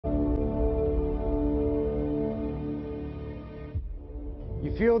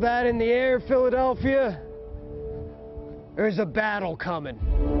Feel that in the air, Philadelphia? There's a battle coming.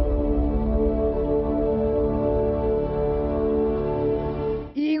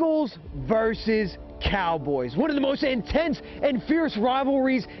 Eagles versus Cowboys. One of the most intense and fierce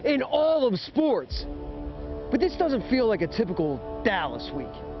rivalries in all of sports. But this doesn't feel like a typical Dallas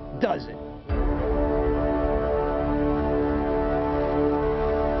week, does it?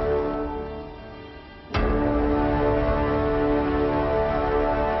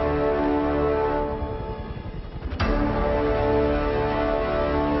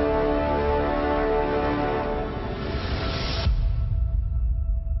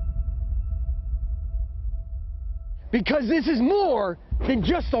 Because this is more than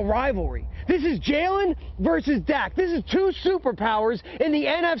just a rivalry. This is Jalen versus Dak. This is two superpowers in the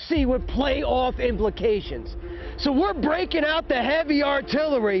NFC with playoff implications. So we're breaking out the heavy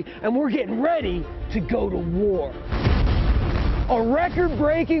artillery and we're getting ready to go to war. A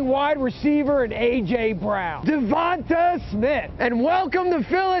record-breaking wide receiver in A.J. Brown, Devonta Smith, and welcome to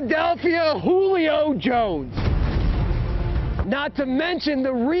Philadelphia, Julio Jones. Not to mention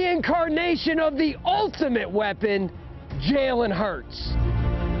the reincarnation of the ultimate weapon, Jalen Hurts.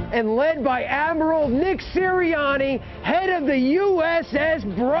 And led by Admiral Nick Sirianni, head of the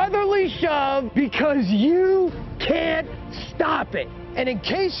USS Brotherly Shove, because you can't stop it. And in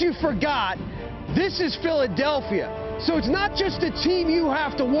case you forgot, this is Philadelphia. So it's not just a team you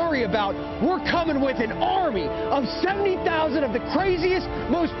have to worry about. We're coming with an army of 70,000 of the craziest,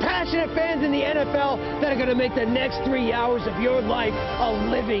 most passionate fans in the NFL that are going to make the next 3 hours of your life a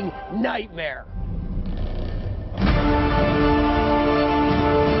living nightmare.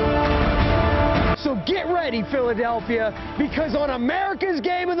 So get ready, Philadelphia, because on America's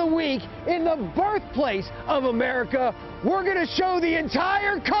Game of the Week, in the birthplace of America, we're going to show the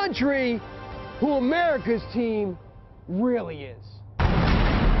entire country who America's team really is.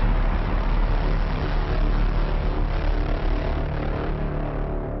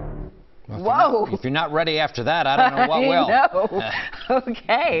 Whoa. If you're not ready after that, I don't know what will. I know.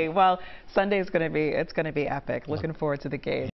 Okay, well, Sunday is going to be, it's going to be epic. Looking forward to the game.